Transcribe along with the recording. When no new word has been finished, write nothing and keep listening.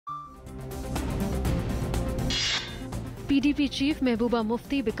PDP chief Mehbooba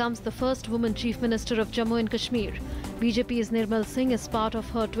Mufti becomes the first woman chief minister of Jammu and Kashmir. BJP's Nirmal Singh is part of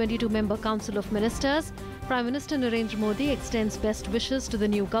her 22-member Council of Ministers. Prime Minister Narendra Modi extends best wishes to the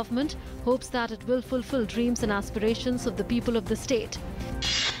new government, hopes that it will fulfill dreams and aspirations of the people of the state.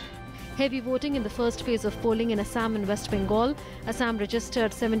 Heavy voting in the first phase of polling in Assam and West Bengal. Assam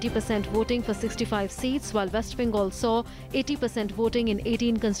registered 70% voting for 65 seats, while West Bengal saw 80% voting in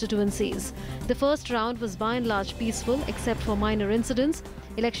 18 constituencies. The first round was by and large peaceful, except for minor incidents.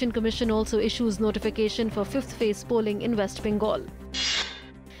 Election Commission also issues notification for fifth phase polling in West Bengal.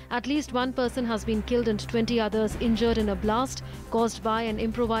 At least one person has been killed and 20 others injured in a blast caused by an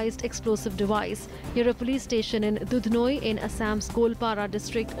improvised explosive device near a police station in Dudhnoi in Assam's Golpara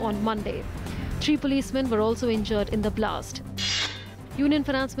district on Monday. 3 policemen were also injured in the blast. Union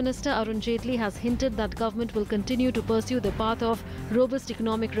Finance Minister Arun Jaitley has hinted that government will continue to pursue the path of robust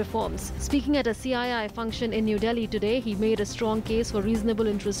economic reforms. Speaking at a CII function in New Delhi today, he made a strong case for reasonable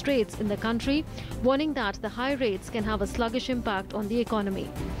interest rates in the country, warning that the high rates can have a sluggish impact on the economy.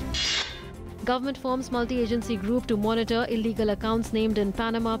 Government forms multi-agency group to monitor illegal accounts named in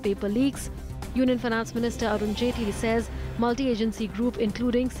Panama paper leaks. Union Finance Minister Arun Jaitley says multi-agency group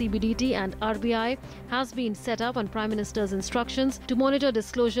including CBDT and RBI has been set up on Prime Minister's instructions to monitor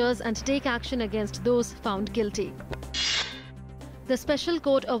disclosures and take action against those found guilty. The Special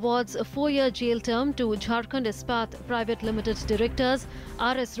Court awards a 4-year jail term to Jharkhand Ispat Private Limited directors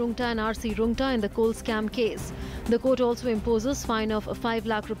R.S. Rungta and R.C. Rungta in the coal scam case. The court also imposes fine of 5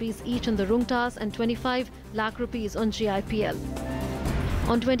 lakh rupees each on the Rungtas and 25 lakh rupees on GIPL.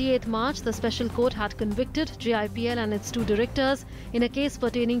 On 28 March, the Special Court had convicted GIPL and its 2 directors in a case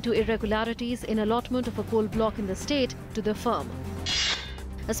pertaining to irregularities in allotment of a coal block in the state to the firm.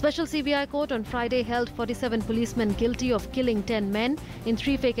 A special CBI court on Friday held 47 policemen guilty of killing 10 men in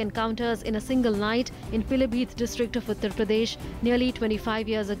 3 fake encounters in a single night in Pilibhit district of Uttar Pradesh nearly 25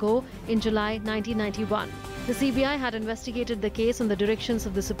 years ago in July 1991. The CBI had investigated the case on the directions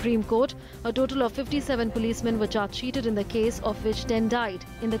of the Supreme Court. A total of 57 policemen were charge sheeted in the case, of which 10 died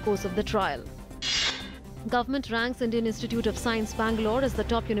in the course of the trial. Government ranks Indian Institute of Science Bangalore as the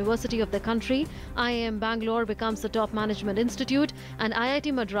top university of the country. IIM Bangalore becomes the top management institute, and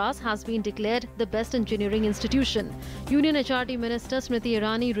IIT Madras has been declared the best engineering institution. Union HRD Minister Smriti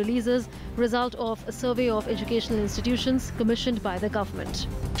Irani releases result of a survey of educational institutions commissioned by the government.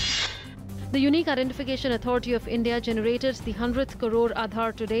 The Unique Identification Authority of India generated the 100th crore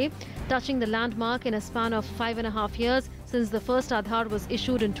Aadhaar today, touching the landmark in a span of 5.5 years since the first Aadhaar was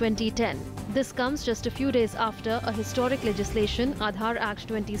issued in 2010. This comes just a few days after a historic legislation, Aadhaar Act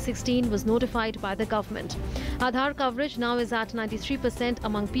 2016, was notified by the government. Aadhaar coverage now is at 93%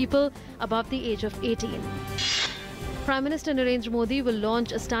 among people above the age of 18. Prime Minister Narendra Modi will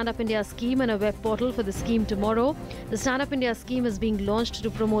launch a Stand Up India scheme and a web portal for the scheme tomorrow. The Stand Up India scheme is being launched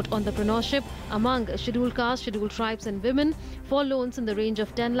to promote entrepreneurship among scheduled castes, scheduled tribes and women for loans in the range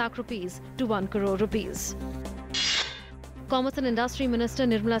of 10 lakh rupees to 1 crore rupees. Commerce and Industry Minister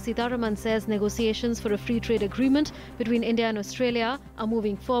Nirmala Sitharaman says negotiations for a free trade agreement between India and Australia are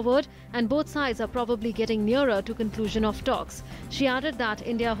moving forward and both sides are probably getting nearer to conclusion of talks. She added that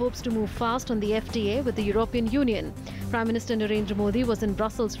India hopes to move fast on the FTA with the European Union. Prime Minister Narendra Modi was in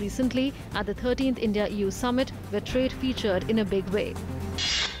Brussels recently at the 13th India-EU Summit, where trade featured in a big way.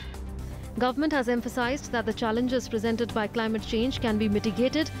 Government has emphasized that the challenges presented by climate change can be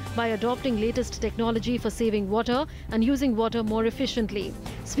mitigated by adopting latest technology for saving water and using water more efficiently.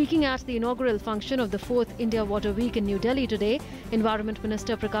 Speaking at the inaugural function of the 4th India Water Week in New Delhi today, Environment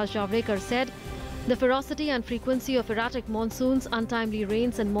Minister Prakash Javadekar said, "The ferocity and frequency of erratic monsoons, untimely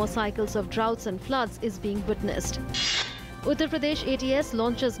rains and more cycles of droughts and floods is being witnessed." Uttar Pradesh ATS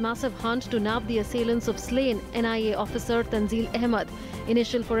launches massive hunt to nab the assailants of slain NIA officer Tanzil Ahmed.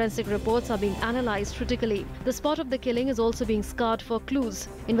 Initial forensic reports are being analysed critically. The spot of the killing is also being scoured for clues.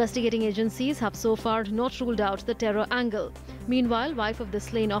 Investigating agencies have so far not ruled out the terror angle. Meanwhile, wife of the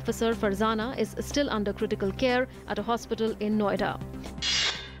slain officer Farzana is still under critical care at a hospital in Noida.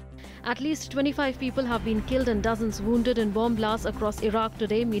 At least 25 people have been killed and dozens wounded in bomb blasts across Iraq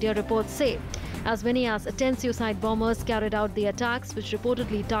today, media reports say. As many as 10 suicide bombers carried out the attacks, which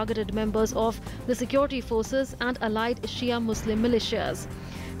reportedly targeted members of the security forces and allied Shia Muslim militias.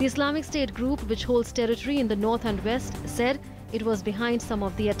 The Islamic State group, which holds territory in the north and west, said it was behind some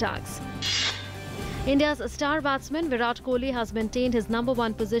of the attacks. India's star batsman Virat Kohli has maintained his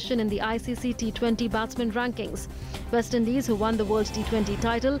 #1 position in the ICC T20 batsman rankings. West Indies, who won the World T20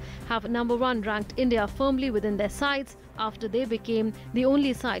 title, have #1 ranked India firmly within their sights after they became the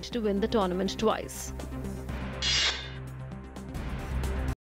only side to win the tournament twice.